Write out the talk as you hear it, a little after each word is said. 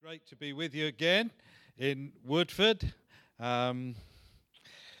Great to be with you again in Woodford. Twice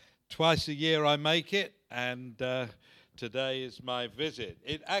a year I make it, and today is my visit.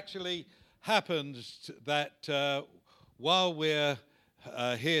 It actually happens that while we're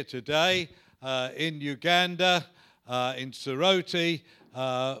here today in Uganda, in Soroti,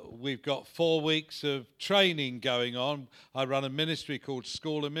 we've got 4 weeks of training going on. I run a ministry called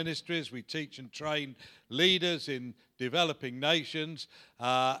School of Ministries. We teach and train leaders in developing nations,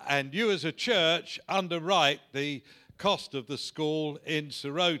 and you as a church underwrite the cost of the school in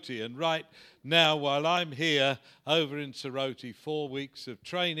Soroti. And right now, while I'm here over in Soroti, 4 weeks of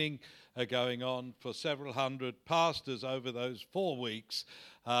training are going on for several hundred pastors over those 4 weeks,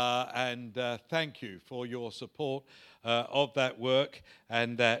 and thank you for your support of that work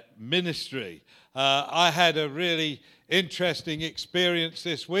and that ministry. I had a really interesting experience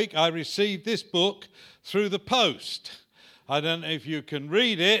this week. I received this book through the post. I don't know if you can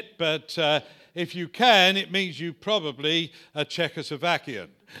read it, but if you can, it means you probably are Czechoslovakian.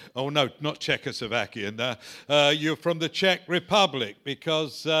 Oh, no, not Czechoslovakian. You're from the Czech Republic,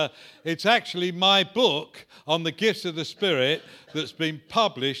 because it's actually my book on the gifts of the Spirit that's been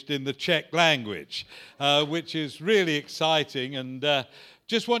published in the Czech language, which is really exciting. And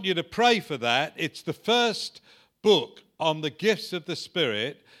just want you to pray for that. It's the first book on the gifts of the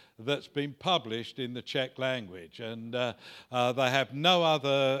Spirit that's been published in the Czech language, and they have no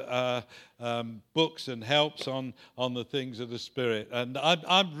other books and helps on the things of the Spirit, and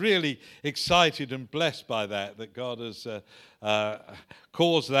I'm really excited and blessed by that God has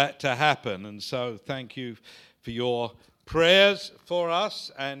caused that to happen. And so thank you for your prayers for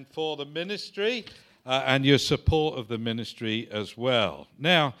us and for the ministry and your support of the ministry as well.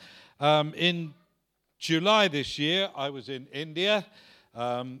 Now, in July this year, I was in India,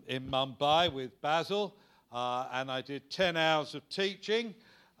 in Mumbai with Basil, and I did 10 hours of teaching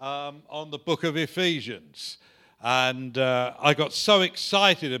on the book of Ephesians. And I got so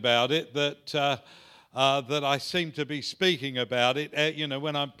excited about it that I seem to be speaking about it,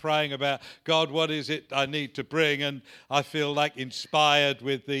 when I'm praying about, God, what is it I need to bring? And I feel like inspired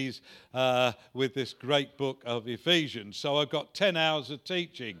with this great book of Ephesians. So I've got 10 hours of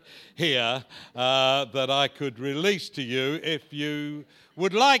teaching here that I could release to you if you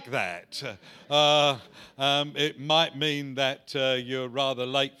would like that. It might mean that you're rather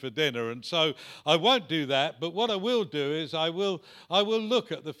late for dinner, and so I won't do that. But what I will do is I will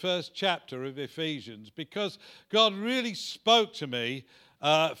look at the first chapter of Ephesians, because God really spoke to me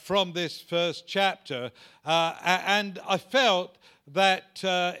from this first chapter, and I felt that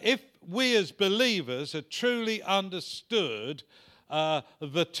if we as believers had truly understood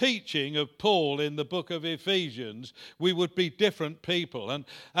the teaching of Paul in the book of Ephesians, we would be different people. And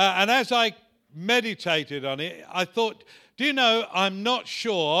as I meditated on it, I thought, do you know, I'm not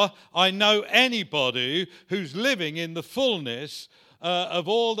sure I know anybody who's living in the fullness of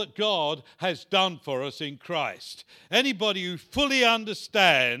all that God has done for us in Christ. Anybody who fully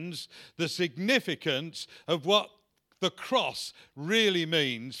understands the significance of what the cross really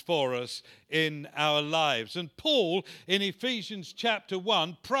means for us in our lives. And Paul, in Ephesians chapter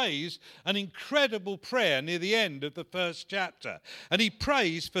 1, prays an incredible prayer near the end of the first chapter. And he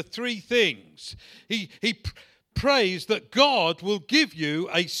prays for three things. He prays that God will give you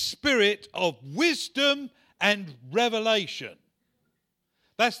a spirit of wisdom and revelation.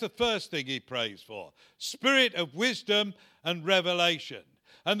 That's the first thing he prays for. Spirit of wisdom and revelation.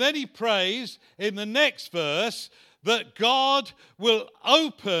 And then he prays in the next verse that God will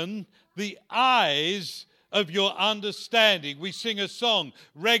open the eyes of your understanding. We sing a song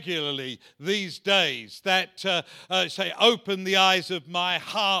regularly these days that say, open the eyes of my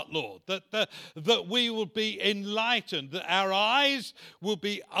heart, Lord, that we will be enlightened, that our eyes will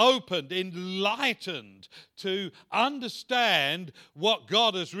be opened, enlightened to understand what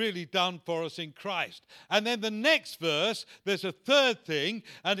God has really done for us in Christ. And then the next verse, there's a third thing,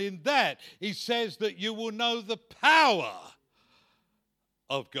 and in that he says that you will know the power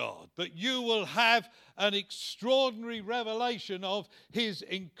of God, that you will have an extraordinary revelation of his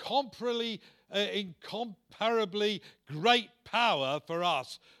incomparably great power for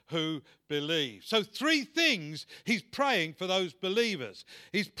us who believe. So three things he's praying for those believers.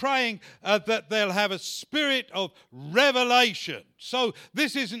 He's praying that they'll have a spirit of revelation. So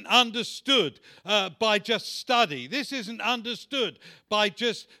this isn't understood by just study. This isn't understood by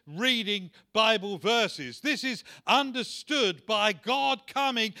just reading Bible verses. This is understood by God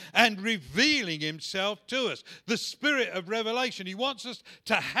coming and revealing himself to us. The spirit of revelation. He wants us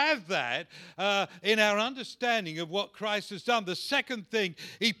to have that in our understanding of what Christ has done. The second thing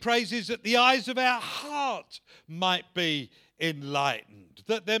he prays is that the eyes of our heart might be enlightened.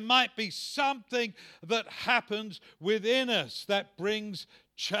 that there might be something that happens within us that brings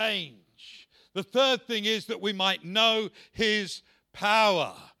change. The third thing is that we might know his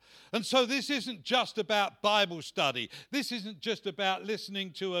power. And so this isn't just about Bible study. This isn't just about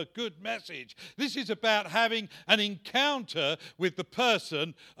listening to a good message. This is about having an encounter with the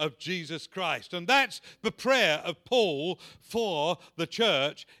person of Jesus Christ. And that's the prayer of Paul for the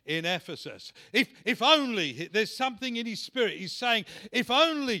church in Ephesus. If only there's something in his spirit. He's saying, if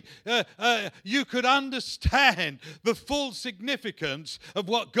only you could understand the full significance of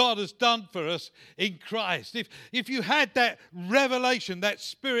what God has done for us in Christ. If you had that revelation, that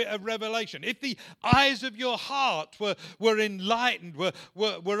spirit of revelation, if the eyes of your heart were enlightened,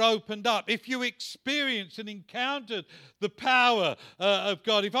 were opened up, if you experienced and encountered the power of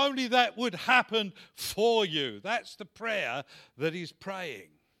God, if only that would happen for you. That's the prayer that he's praying.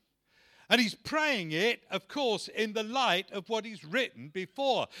 And he's praying it, of course, in the light of what he's written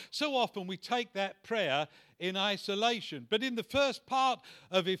before. So often we take that prayer in isolation. But in the first part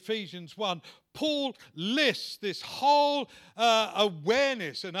of Ephesians 1, Paul lists this whole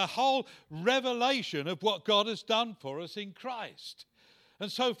awareness and a whole revelation of what God has done for us in Christ. And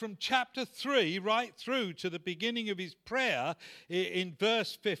so from chapter 3 right through to the beginning of his prayer in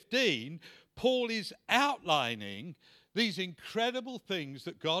verse 15, Paul is outlining these incredible things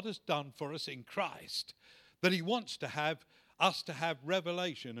that God has done for us in Christ, that he wants to have us to have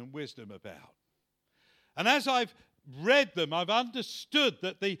revelation and wisdom about. And as I've read them, I've understood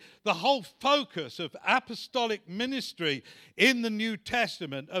that the whole focus of apostolic ministry in the New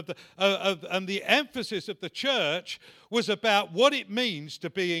Testament and the emphasis of the church was about what it means to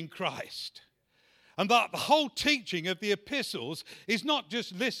be in Christ. And that the whole teaching of the epistles is not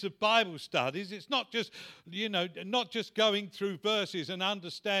just lists of Bible studies. It's not just, not just going through verses and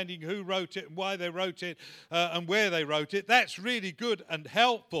understanding who wrote it and why they wrote it and where they wrote it. That's really good and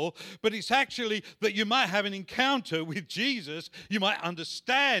helpful. But it's actually that you might have an encounter with Jesus. You might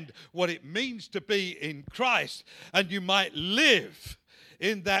understand what it means to be in Christ. And you might live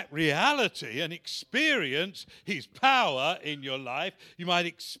in that reality and experience his power in your life. You might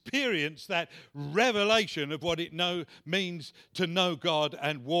experience that revelation of what it means to know God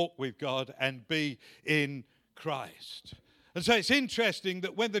and walk with God and be in Christ. And so it's interesting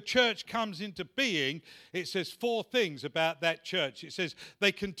that when the church comes into being, it says four things about that church. It says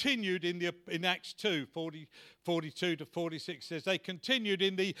they continued in Acts 2, 42 to 46, says they continued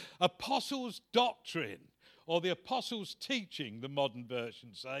in the apostles' doctrine, or the apostles' teaching, the modern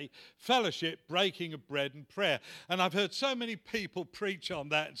versions say, fellowship, breaking of bread and prayer. And I've heard so many people preach on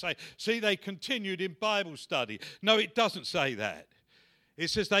that and say, see, they continued in Bible study. No, it doesn't say that. It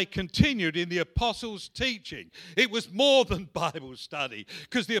says they continued in the apostles' teaching. It was more than Bible study,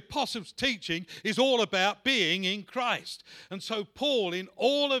 because the apostles' teaching is all about being in Christ. And so Paul, in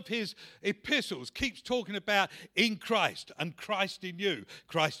all of his epistles, keeps talking about in Christ and Christ in you,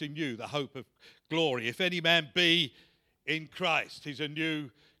 the hope of glory. If any man be in Christ, he's a new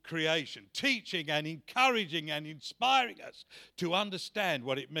creation. Teaching and encouraging and inspiring us to understand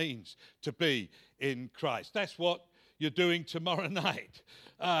what it means to be in Christ. That's what you're doing tomorrow night,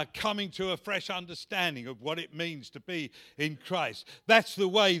 coming to a fresh understanding of what it means to be in Christ. That's the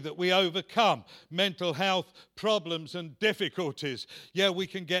way that we overcome mental health problems and difficulties. Yeah, we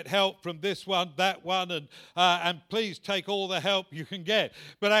can get help from this one, that one, and please take all the help you can get.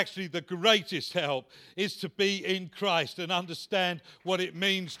 But actually the greatest help is to be in Christ and understand what it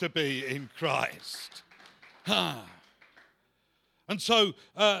means to be in Christ. And so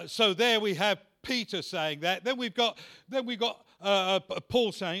there we have Peter saying that. Then we've got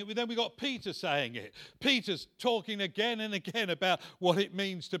Paul saying it. Then we've got Peter saying it. Peter's talking again and again about what it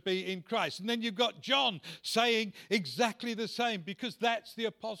means to be in Christ. And then you've got John saying exactly the same, because that's the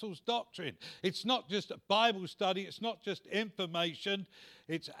apostles' doctrine. It's not just a Bible study. It's not just information.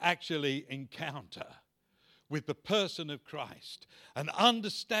 It's actually encounter with the person of Christ and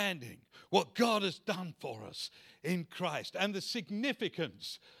understanding what God has done for us in Christ and the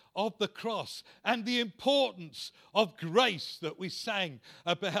significance of the cross and the importance of grace that we sang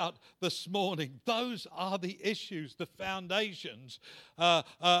about this morning. Those are the issues, the foundations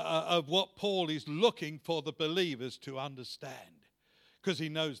of what Paul is looking for the believers to understand, because he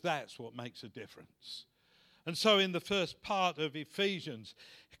knows that's what makes a difference. And so in the first part of Ephesians,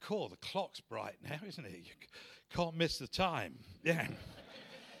 the clock's bright now, isn't it? You can't miss the time. Yeah.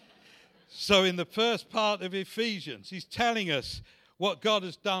 So in the first part of Ephesians, he's telling us what God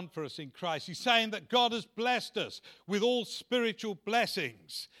has done for us in Christ. He's saying that God has blessed us with all spiritual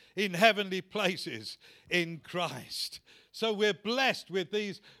blessings in heavenly places in Christ. So we're blessed with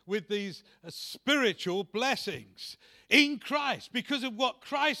these spiritual blessings in Christ. Because of what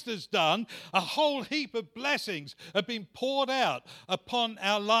Christ has done, a whole heap of blessings have been poured out upon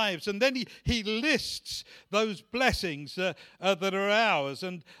our lives. And then he lists those blessings that are ours.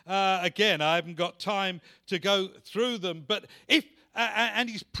 And again, I haven't got time to go through them. But and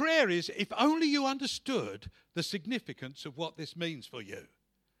his prayer is, if only you understood the significance of what this means for you.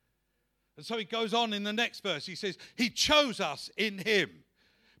 And so he goes on in the next verse. He says, he chose us in him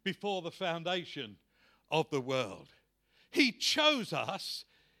before the foundation of the world. He chose us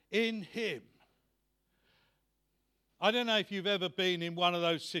in him. I don't know if you've ever been in one of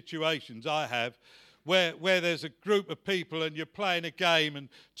those situations, I have, where there's a group of people and you're playing a game and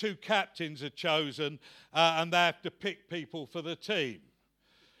two captains are chosen and they have to pick people for the team.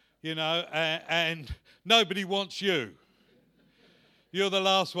 You know, and nobody wants you. You're the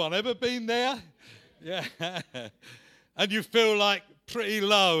last one. Ever been there? Yeah. And you feel like pretty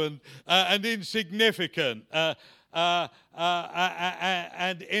low and insignificant and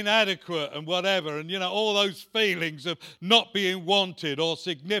inadequate and whatever. And, you know, all those feelings of not being wanted or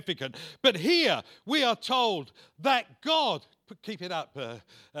significant. But here we are told that God, keep it up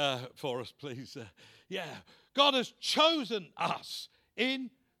for us, please. God has chosen us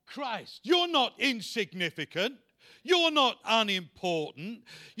in Christ. You're not insignificant. You're not unimportant.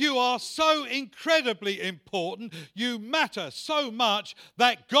 You are so incredibly important. You matter so much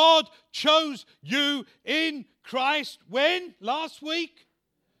that God chose you in Christ when? Last week?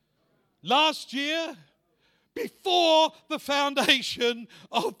 Last year? Before the foundation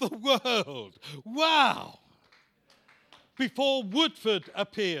of the world. Wow. Before Woodford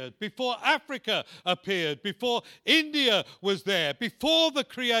appeared, before Africa appeared, before India was there, before the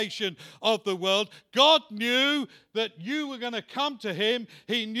creation of the world, God knew that you were going to come to him.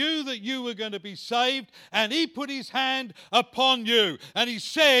 He knew that you were going to be saved, and he put his hand upon you, and he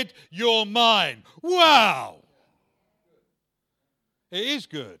said, you're mine. Wow! It is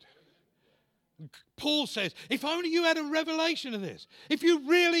good. Paul says, if only you had a revelation of this, if you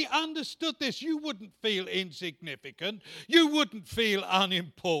really understood this, you wouldn't feel insignificant, you wouldn't feel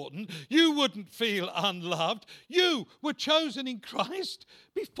unimportant, you wouldn't feel unloved. You were chosen in Christ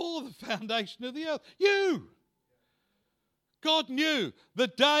before the foundation of the earth. You! God knew the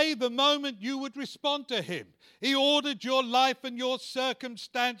day, the moment you would respond to him. He ordered your life and your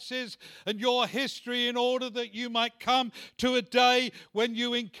circumstances and your history in order that you might come to a day when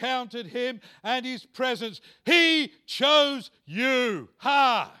you encountered him and his presence. He chose you.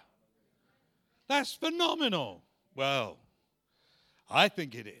 Ha! That's phenomenal. Well, I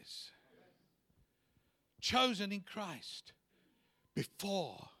think it is. Chosen in Christ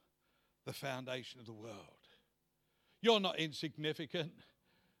before the foundation of the world. You're not insignificant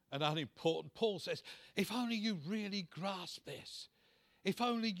and unimportant. Paul says, if only you really grasp this, if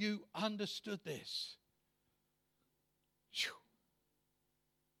only you understood this.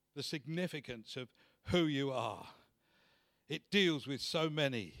 The significance of who you are. It deals with so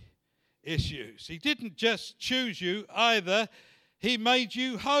many issues. He didn't just choose you either. He made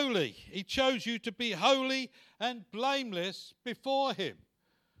you holy. He chose you to be holy and blameless before him.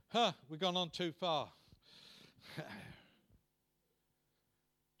 We've gone on too far.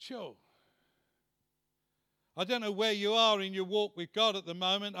 Sure. I don't know where you are in your walk with God at the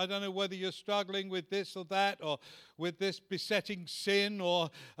moment. I don't know whether you're struggling with this or that, or with this besetting sin, or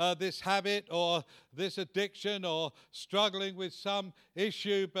this habit, or this addiction, or struggling with some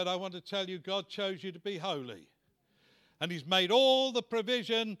issue. But I want to tell you, God chose you to be holy. And he's made all the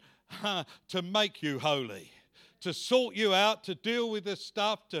provision to make you holy, to sort you out, to deal with the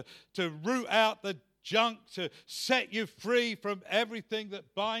stuff, to root out the junk, to set you free from everything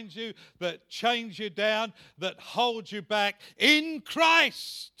that binds you, that chains you down, that holds you back in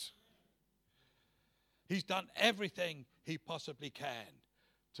Christ. He's done everything he possibly can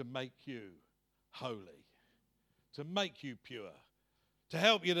to make you holy, to make you pure, to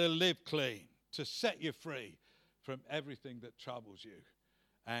help you to live clean, to set you free from everything that troubles you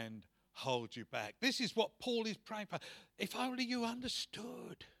and holds you back. This is what Paul is praying for. If only you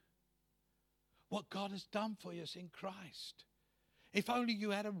understood what God has done for us in Christ. If only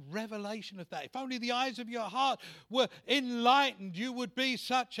you had a revelation of that. If only the eyes of your heart were enlightened, you would be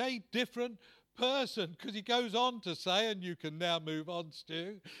such a different person. Because he goes on to say, and you can now move on,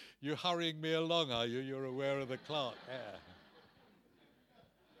 Stu. You're hurrying me along, are you? You're aware of the clock. Yeah.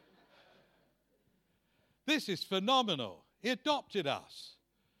 This is phenomenal. He adopted us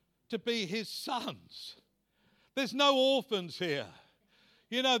to be his sons. There's no orphans here.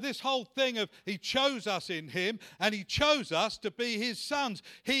 You know, this whole thing of he chose us in him and he chose us to be his sons.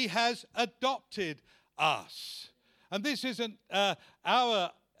 He has adopted us. And this isn't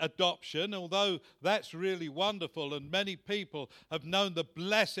our adoption, although that's really wonderful, and many people have known the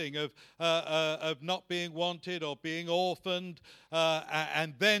blessing of not being wanted or being orphaned,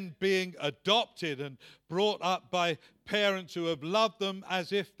 and then being adopted and brought up by parents who have loved them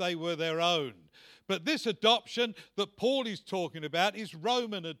as if they were their own. But this adoption that Paul is talking about is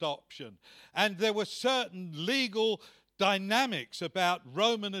Roman adoption. And there were certain legal dynamics about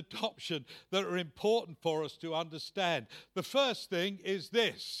Roman adoption that are important for us to understand. The first thing is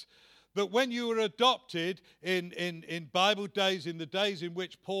this, that when you were adopted in Bible days, in the days in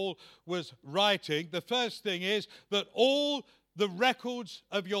which Paul was writing, the first thing is that all the records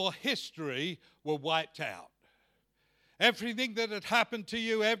of your history were wiped out. Everything that had happened to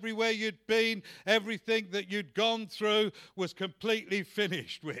you, everywhere you'd been, everything that you'd gone through was completely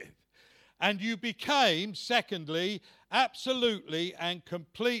finished with. And you became, secondly, absolutely and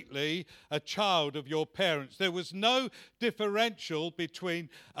completely a child of your parents. There was no differential between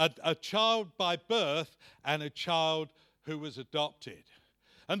a child by birth and a child who was adopted.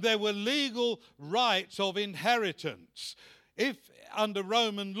 And there were legal rights of inheritance. If under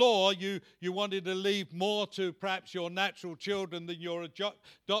Roman law you wanted to leave more to perhaps your natural children than your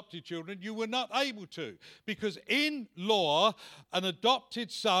adopted children, you were not able to. Because in law, an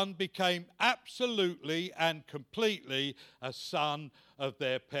adopted son became absolutely and completely a son of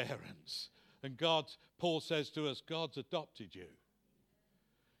their parents. And Paul says to us, God's adopted you.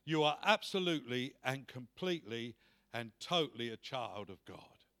 You are absolutely and completely and totally a child of God.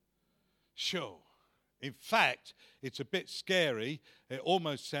 Sure. In fact, it's a bit scary. It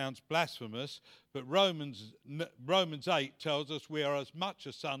almost sounds blasphemous, but Romans 8 tells us we are as much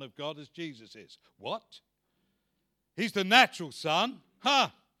a son of God as Jesus is. What? He's the natural son?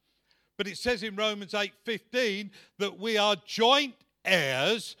 But it says in Romans 8:15 that we are joint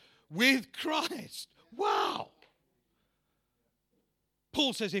heirs with Christ. Wow!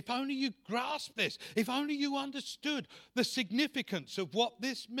 Paul says, if only you grasp this, if only you understood the significance of what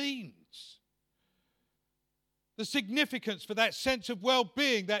this means. The significance for that sense of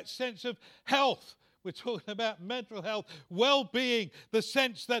well-being, that sense of health. We're talking about mental health, well-being, the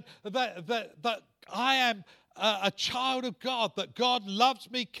sense that I am a child of God, that God loves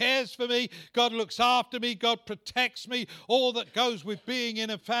me, cares for me, God looks after me, God protects me. All that goes with being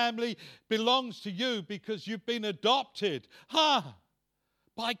in a family belongs to you because you've been adopted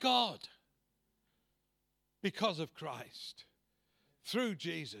by God because of Christ, through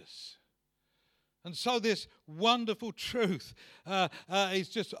Jesus. And so this wonderful truth is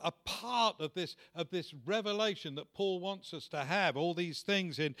just a part of this revelation that Paul wants us to have, all these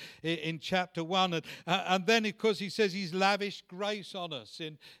things in chapter 1. And then, of course, he says he's lavished grace on us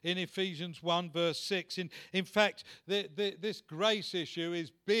in Ephesians 1, verse 6. In fact, this grace issue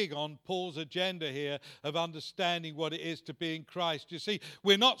is big on Paul's agenda here of understanding what it is to be in Christ. You see,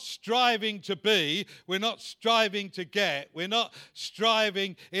 we're not striving to be, we're not striving to get, we're not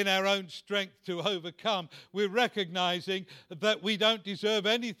striving in our own strength to overcome. We're recognizing that we don't deserve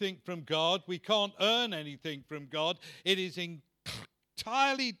anything from God. We can't earn anything from God. It is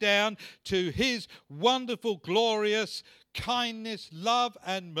entirely down to his wonderful, glorious kindness, love,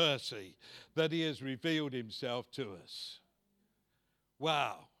 and mercy that he has revealed himself to us.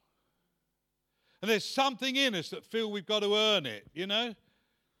 Wow. And there's something in us that feel we've got to earn it, you know?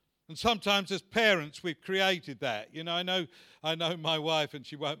 And sometimes as parents, we've created that. You know, I know my wife, and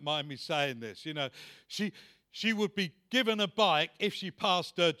she won't mind me saying this. You know, she would be given a bike if she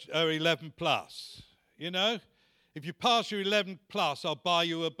passed her 11 plus. You know, if you pass your 11 plus, I'll buy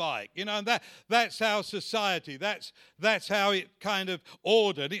you a bike. You know, and that's our society. That's how it kind of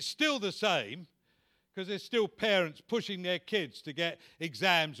ordered. It's still the same. Because there's still parents pushing their kids to get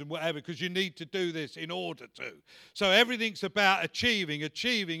exams and whatever, because you need to do this in order to. So everything's about achieving. And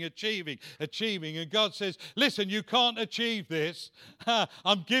God says, listen, you can't achieve this.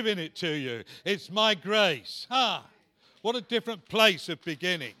 I'm giving it to you. It's my grace. What a different place of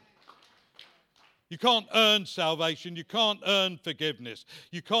beginning. You can't earn salvation. You can't earn forgiveness.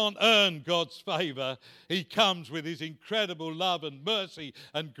 You can't earn God's favor. He comes with his incredible love and mercy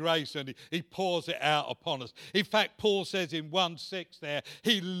and grace, and he pours it out upon us. In fact, Paul says in 1:6 there,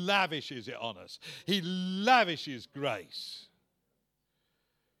 he lavishes it on us. He lavishes grace.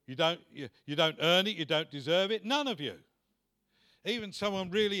 You don't earn it. You don't deserve it. None of you. Even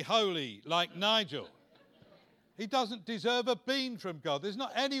someone really holy like Nigel. He doesn't deserve a bean from God. There's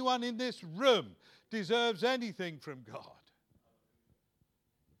not anyone in this room deserves anything from God.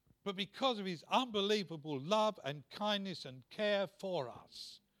 But because of his unbelievable love and kindness and care for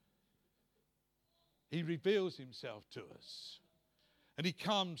us, he reveals himself to us. And he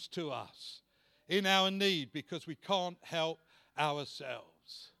comes to us in our need because we can't help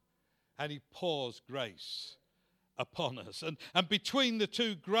ourselves. and he pours grace upon us. And between the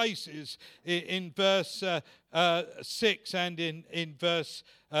two graces in verse 6 and in verse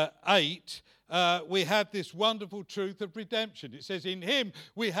 8, we have this wonderful truth of redemption. It says, in him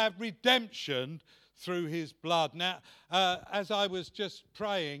we have redemption through his blood. Now, as I was just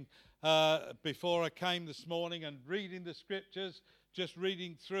praying before I came this morning and reading the scriptures, just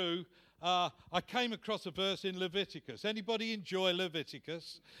reading through, I came across a verse in Leviticus. Anybody enjoy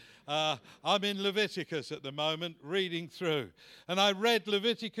Leviticus? I'm in Leviticus at the moment, reading through. And I read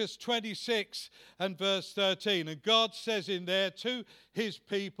Leviticus 26 and verse 13. And God says in there to his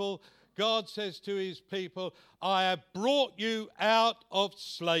people, God says to his people, I have brought you out of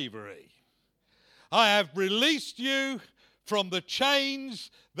slavery. I have released you from the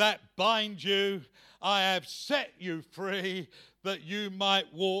chains that bind you. I have set you free that you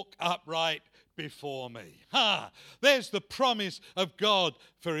might walk upright before me. There's the promise of God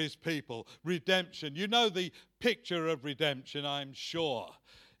for his people. Redemption. You know the picture of redemption, I'm sure.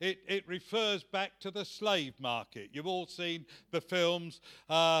 It refers back to the slave market. You've all seen the films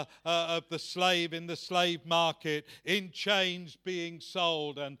of the slave in the slave market, in chains being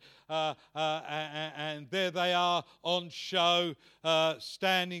sold, and there they are on show,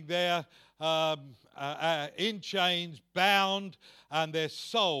 standing there in chains, bound, and they're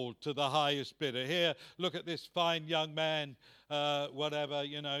sold to the highest bidder. Here, look at this fine young man. Whatever,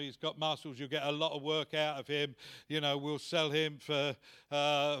 he's got muscles. You'll get a lot of work out of him. We'll sell him for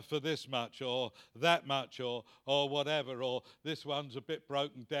this much or that much or whatever. Or this one's a bit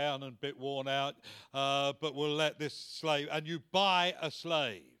broken down and a bit worn out, but we'll let this slave. And you buy a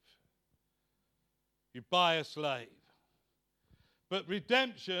slave. You buy a slave. But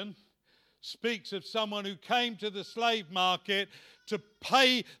redemption speaks of someone who came to the slave market to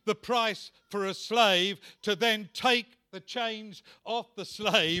pay the price for a slave, to then take the chains off the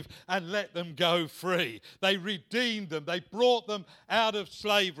slave and let them go free. They redeemed them. They brought them out of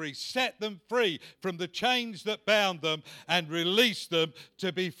slavery, set them free from the chains that bound them, and released them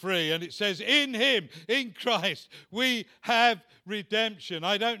to be free. And it says, in him, in Christ, we have redemption.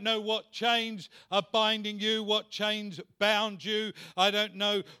 I don't know what chains are binding you, what chains bound you. I don't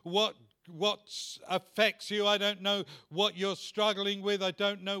know what affects you. I don't know what you're struggling with. I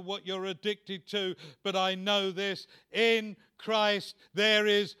don't know what you're addicted to. But I know this: in Christ there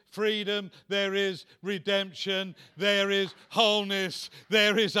is freedom, there is redemption, there is wholeness,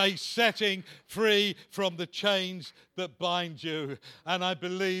 there is a setting free from the chains that bind you. And I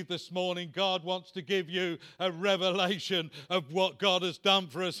believe this morning God wants to give you a revelation of what God has done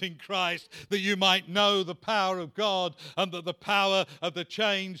for us in Christ, that you might know the power of God and that the power of the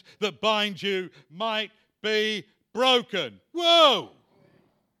chains that bind you might be broken. Whoa!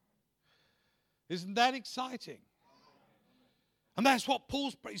 Isn't that exciting? And that's what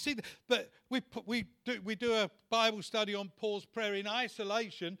Paul's prayer. You see, that we do a Bible study on Paul's prayer in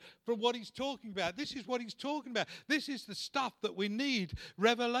isolation from what he's talking about. This is what he's talking about. This is the stuff that we need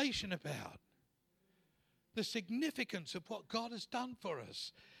revelation about. The significance of what God has done for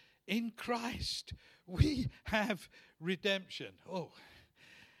us. In Christ, we have redemption. Oh,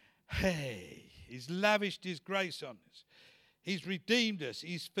 hey, he's lavished his grace on us. He's redeemed us.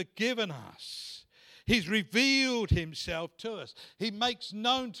 He's forgiven us. He's revealed himself to us. He makes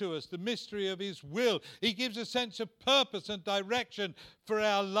known to us the mystery of his will. He gives a sense of purpose and direction for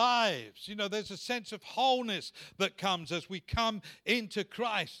our lives. There's a sense of wholeness that comes as we come into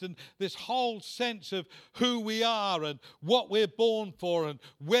Christ, and this whole sense of who we are and what we're born for and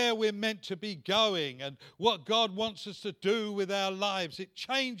where we're meant to be going and what God wants us to do with our lives. It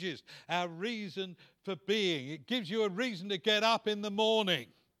changes our reason for being. It gives you a reason to get up in the morning.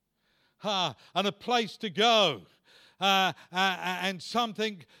 And a place to go, and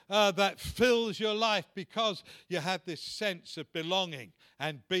something that fills your life because you have this sense of belonging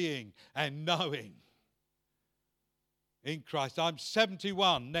and being and knowing in Christ. I'm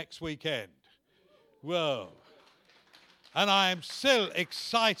 71 next weekend. Whoa. And I am still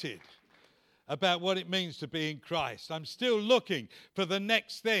excited about what it means to be in Christ. I'm still looking for the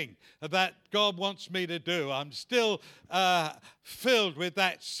next thing that God wants me to do. I'm still filled with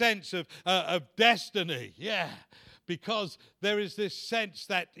that sense of destiny. Yeah. Because there is this sense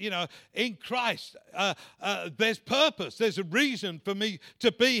that, in Christ, there's purpose. There's a reason for me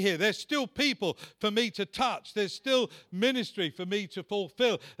to be here. There's still people for me to touch. There's still ministry for me to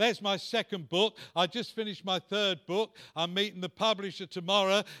fulfill. There's my second book. I just finished my third book. I'm meeting the publisher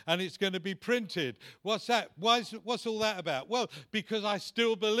tomorrow, and it's going to be printed. What's that? What's all that about? Well, because I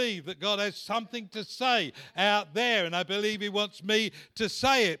still believe that God has something to say out there, and I believe he wants me to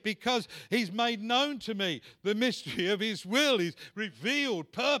say it because he's made known to me the mystery me of his will. He's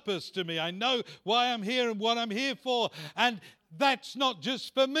revealed purpose to me. I know why I'm here and what I'm here for. And that's not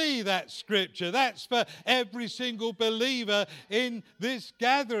just for me, that scripture. That's for every single believer in this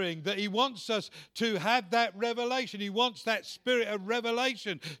gathering, that he wants us to have that revelation. He wants that spirit of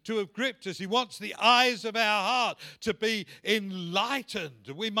revelation to have gripped us. He wants the eyes of our heart to be enlightened.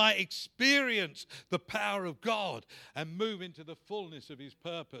 We might experience the power of God and move into the fullness of his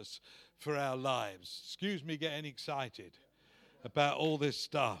purpose for our lives. Excuse me getting excited about all this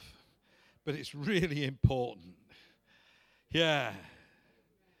stuff, but it's really important. Yeah.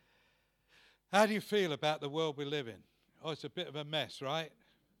 How do you feel about the world we live in? Oh, it's a bit of a mess, right?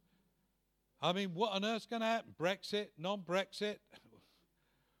 I mean, what on earth's going to happen? Brexit? Non-Brexit?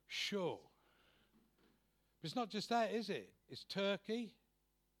 Sure. But it's not just that, is it? It's Turkey.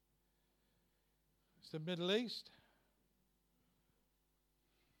 It's the Middle East.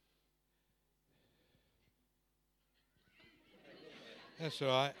 That's all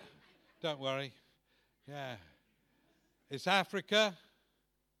right. Don't worry. Yeah. It's Africa.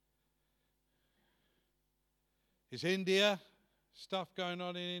 It's India. Stuff going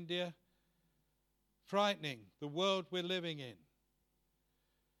on in India. Frightening, the world we're living in.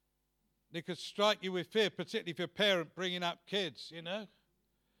 It could strike you with fear, particularly if you're a parent bringing up kids, you know. You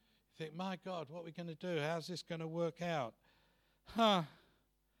think, my God, what are we going to do? How's this going to work out?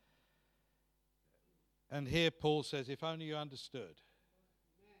 And here Paul says, if only you understood.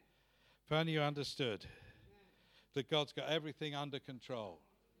 If only you understood that God's got everything under control.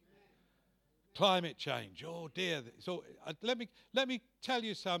 Climate change, oh dear. So let me tell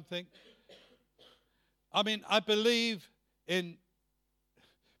you something. I mean, I believe in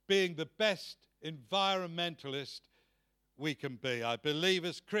being the best environmentalist we can be. I believe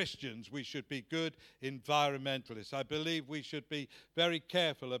as Christians we should be good environmentalists. I believe we should be very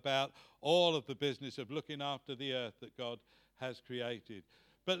careful about all of the business of looking after the earth that God has created.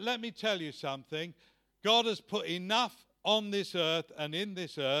 But let me tell you something. God has put enough on this earth and in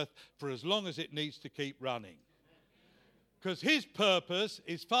this earth for as long as it needs to keep running. Because his purpose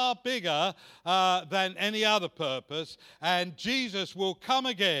is far bigger than any other purpose. And Jesus will come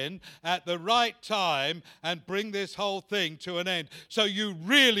again at the right time and bring this whole thing to an end. So you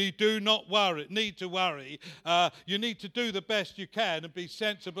really do not need to worry. You need to do the best you can and be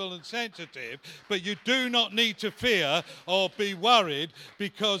sensible and sensitive. But you do not need to fear or be worried,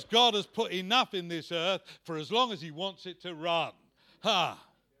 because God has put enough in this earth for as long as he wants it to run.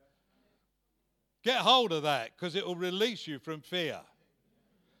 Get hold of that, because it will release you from fear.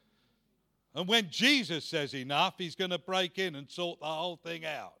 And when Jesus says enough, he's going to break in and sort the whole thing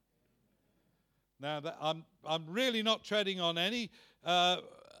out. Now, I'm really not treading on any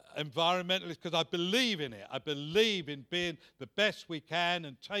environmentalist, because I believe in it. I believe in being the best we can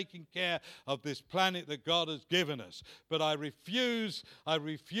and taking care of this planet that God has given us. But I refuse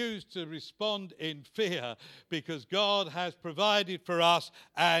to respond in fear, because God has provided for us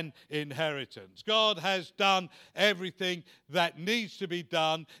an inheritance. God has done everything that needs to be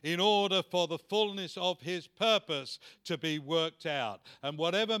done in order for the fullness of his purpose to be worked out. And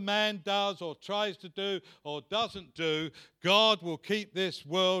whatever man does or tries to do or doesn't do, God will keep this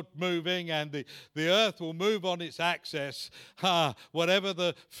world moving, and the earth will move on its axis. Whatever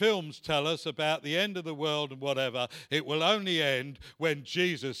the films tell us about the end of the world and whatever, it will only end when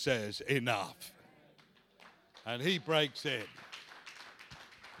Jesus says enough. And he breaks in.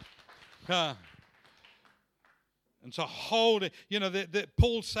 And so hold it,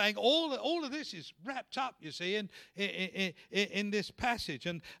 Paul's saying all of this is wrapped up, you see, in this passage.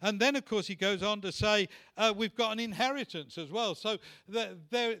 And then, of course, he goes on to say we've got an inheritance as well. So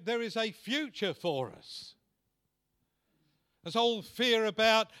there is a future for us. This whole fear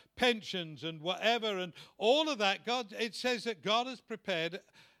about pensions and whatever and all of that, it says that God has prepared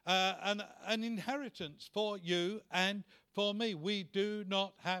an inheritance for you and for me. We do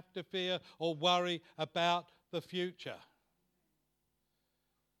not have to fear or worry about the future.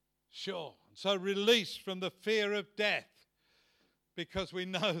 Sure. So release from the fear of death, because we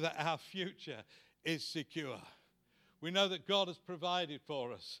know that our future is secure. We know that God has provided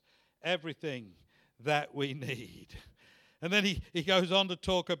for us everything that we need. And then he goes on to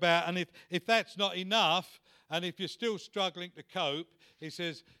talk about, and if that's not enough, and if you're still struggling to cope, he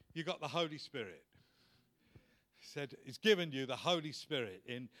says, you've got the Holy Spirit. Said he's given you the Holy Spirit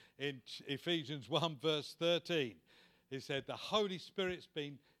in Ephesians 1 verse 13. He said the Holy Spirit's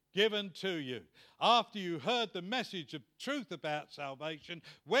been given to you. After you heard the message of truth about salvation,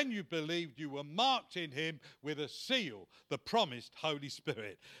 when you believed, you were marked in him with a seal, the promised Holy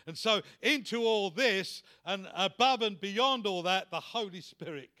Spirit. And so into all this and above and beyond all that, the Holy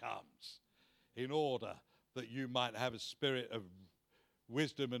Spirit comes in order that you might have a spirit of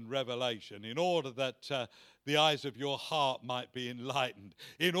wisdom and revelation, in order that the eyes of your heart might be enlightened,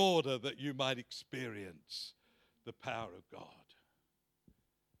 in order that you might experience the power of God.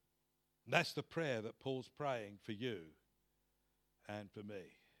 And that's the prayer that Paul's praying for you and for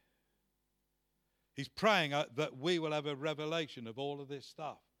me. He's praying that we will have a revelation of all of this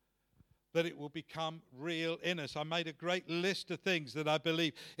stuff, that it will become real in us. I made a great list of things that I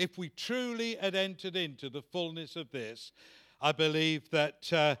believe if we truly had entered into the fullness of this, I believe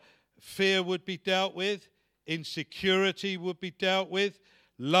that fear would be dealt with, insecurity would be dealt with,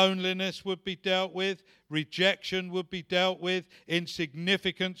 loneliness would be dealt with, rejection would be dealt with,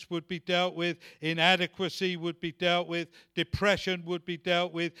 insignificance would be dealt with, inadequacy would be dealt with, depression would be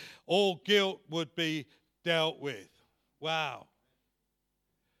dealt with, all guilt would be dealt with. Wow.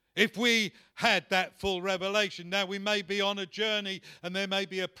 If we had that full revelation, now we may be on a journey and there may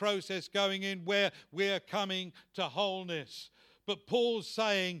be a process going in where we're coming to wholeness. But Paul's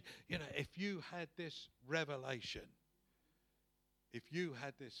saying, if you had this revelation, if you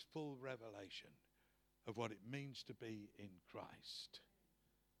had this full revelation of what it means to be in Christ,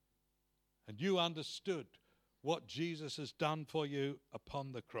 and you understood what Jesus has done for you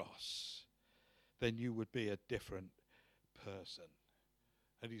upon the cross, then you would be a different person.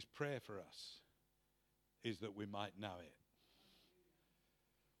 And his prayer for us is that we might know it.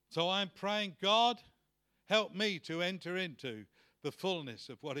 So I'm praying, God, help me to enter into the fullness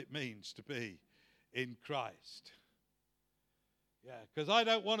of what it means to be in Christ. Yeah, because I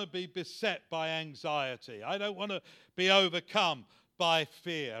don't want to be beset by anxiety. I don't want to be overcome by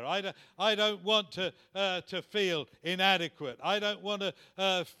fear. I don't want to feel inadequate. I don't want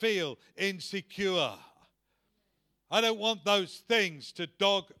to feel insecure. I don't want those things to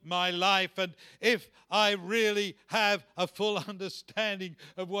dog my life. And if I really have a full understanding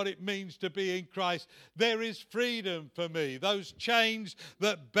of what it means to be in Christ, there is freedom for me. Those chains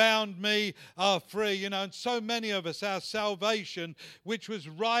that bound me are free. And so many of us, our salvation, which was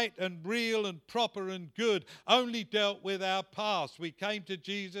right and real and proper and good, only dealt with our past. We came to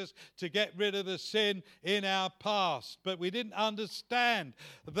Jesus to get rid of the sin in our past. But we didn't understand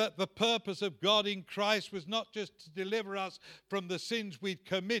that the purpose of God in Christ was not just to deliver us from the sins we'd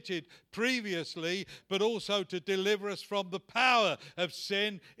committed previously, but also to deliver us from the power of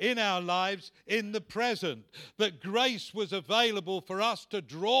sin in our lives in the present. That grace was available for us to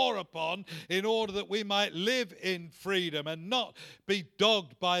draw upon in order that we might live in freedom and not be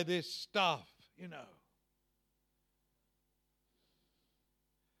dogged by this stuff, And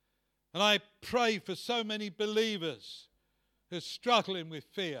I pray for so many believers who are struggling with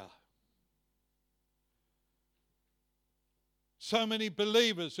fear. So many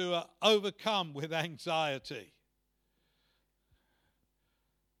believers who are overcome with anxiety.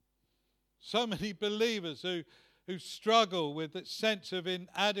 So many believers who struggle with that sense of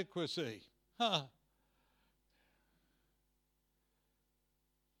inadequacy. And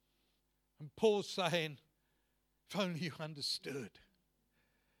Paul's saying, if only you understood.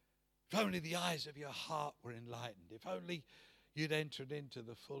 If only the eyes of your heart were enlightened. If only you'd entered into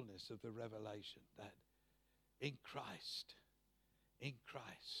the fullness of the revelation that in Christ.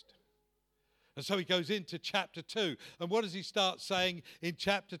 And so he goes into chapter 2. And what does he start saying in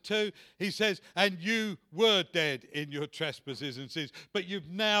chapter 2? He says, and you were dead in your trespasses and sins, but you've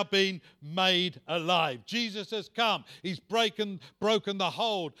now been made alive. Jesus has come. He's broken the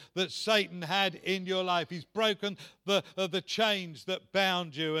hold that Satan had in your life. He's broken the chains that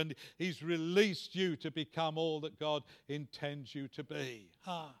bound you, and he's released you to become all that God intends you to be.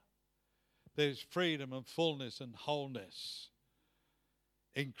 There's freedom and fullness and wholeness.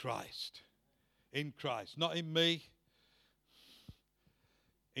 In Christ. Not in me.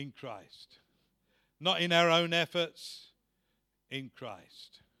 In Christ. Not in our own efforts. In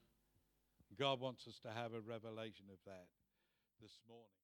Christ. God wants us to have a revelation of that this morning.